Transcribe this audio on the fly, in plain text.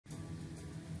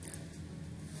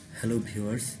Hello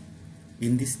viewers,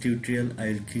 in this tutorial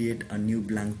I will create a new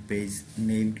blank page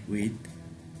named with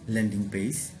landing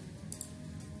page.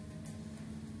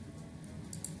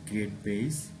 Create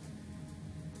page.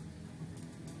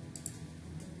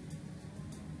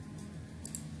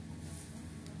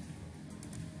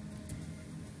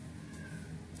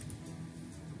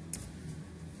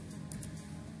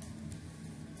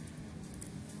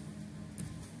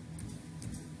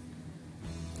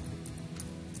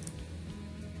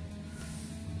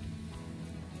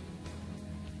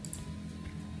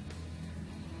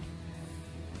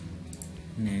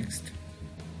 Next,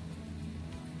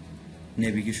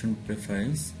 navigation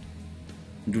preference.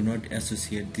 Do not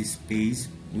associate this page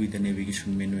with the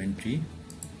navigation menu entry.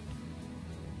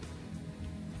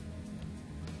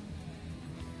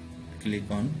 Click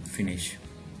on finish.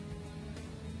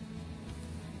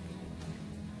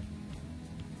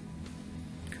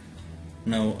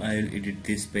 Now I will edit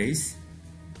this page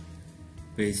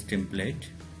template.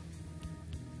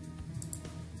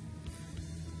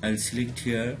 I'll select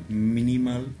here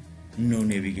minimal no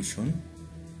navigation.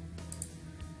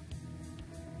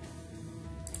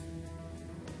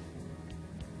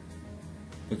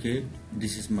 Okay,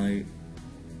 this is my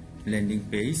landing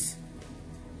page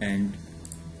and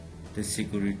the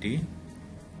security.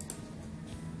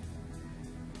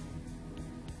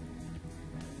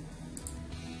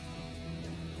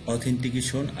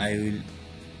 Authentication, I will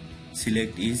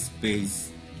select is page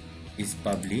is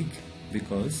public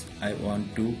because I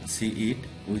want to see it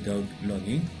without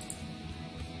logging.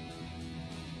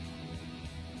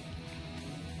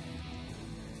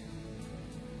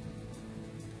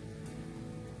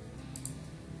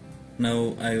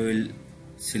 Now I will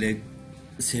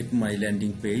set my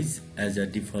landing page as a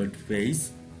default page.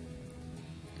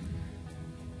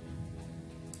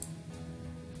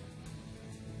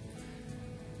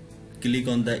 Click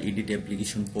on the edit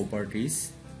application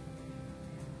properties.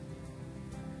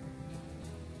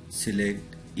 Select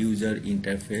user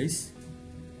interface.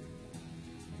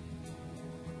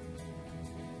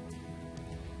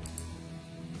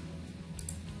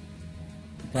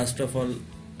 First of all,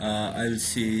 I will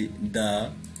see the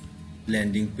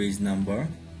landing page number.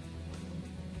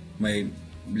 My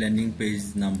landing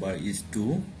page number is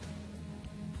 2.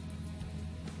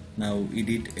 Now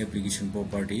edit application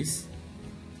properties,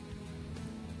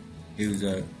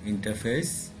 user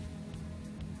interface.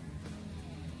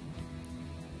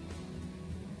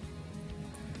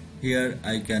 Here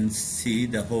I can see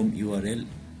the home URL,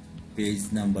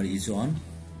 page number is 1.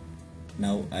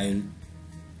 Now I'll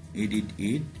edit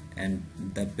it and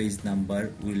the page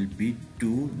number will be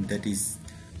 2, that is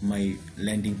my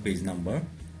landing page number.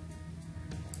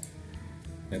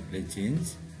 Apply change.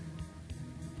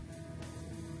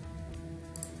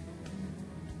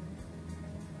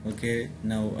 Okay,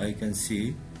 now I can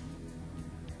see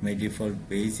my default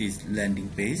page is landing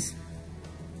page.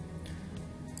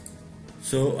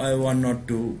 So I want not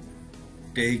to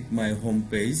take my home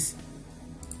page,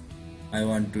 I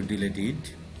want to delete it.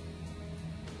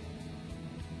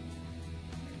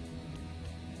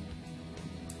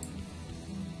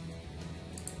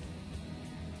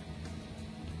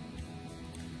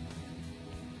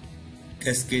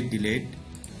 Cascade delete,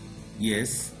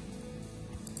 yes.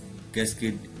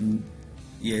 Cascade,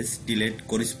 yes. Delete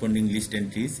corresponding list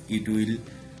entries. It will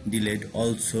delete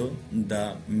also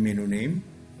the menu name.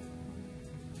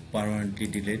 Permanently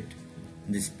delete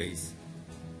this page.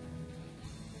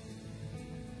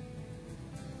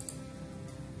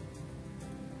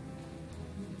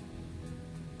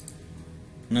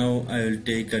 Now I will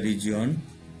take a region,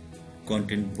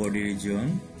 content body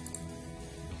region.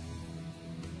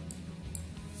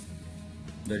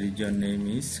 The region name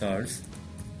is search.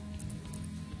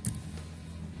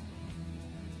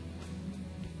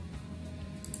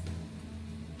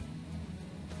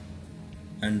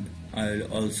 And I will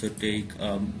also take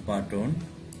a button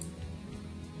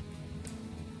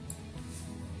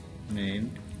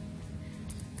named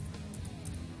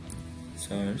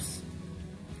search.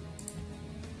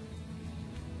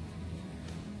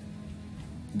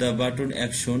 The button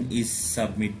action is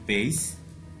submit page.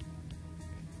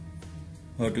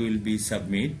 What will be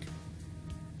submit?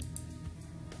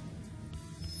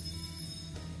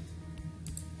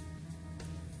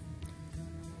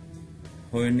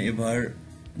 Whenever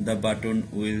the button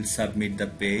will submit the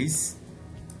page,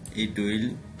 it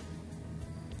will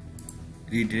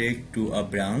redirect to a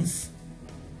branch.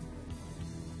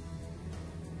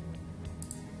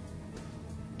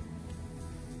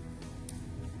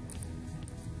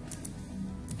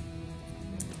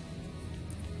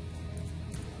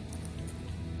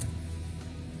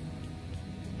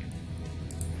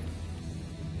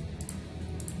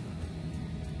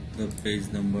 the page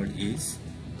number is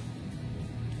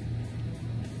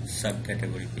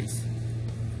subcategory page.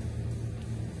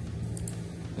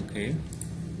 Okay,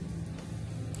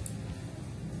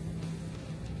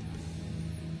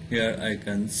 here I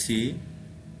can see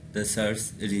the search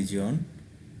region.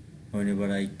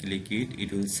 Whenever I click it,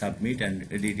 it will submit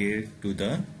and redirect to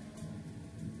the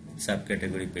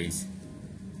subcategory page.